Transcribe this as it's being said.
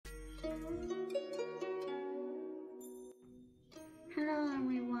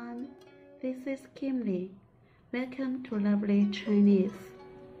this is Kimberly. Welcome to Lovely Chinese.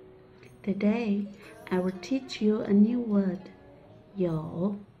 Today, I will teach you a new word,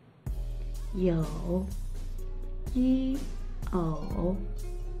 有 有 一偶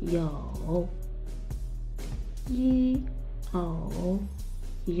有 一偶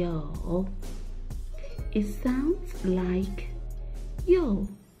有 It sounds like 又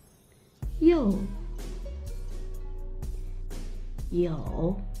有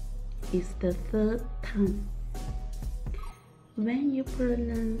is the third time. When you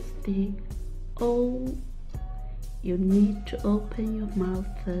pronounce the O, you need to open your mouth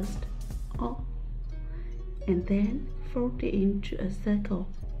first, O, and then fold it into a circle,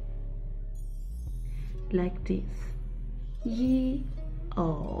 like this. 一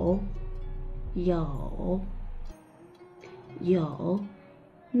偶有 有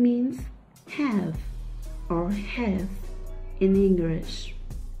means have or has in English.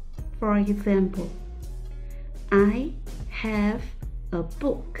 For example, I have a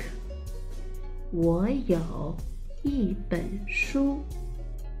book. 我有一本书。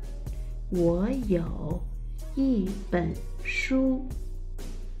我有一本书。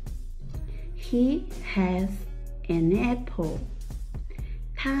He has an apple.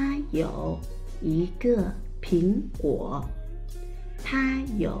 他有一个苹果。他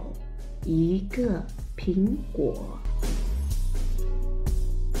有一个苹果。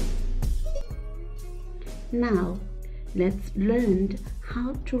Now, let's learn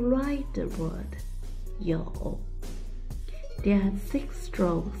how to write the word 有. There are 6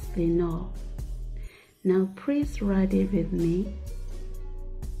 strokes in all. Now, please write it with me.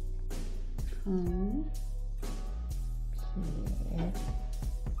 横撇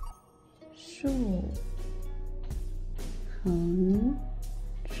竖横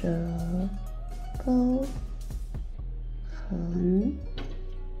折钩横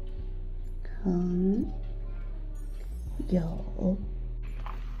横有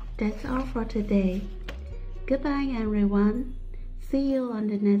That's all for today. Goodbye everyone. See you on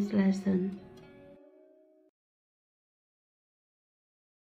the next lesson.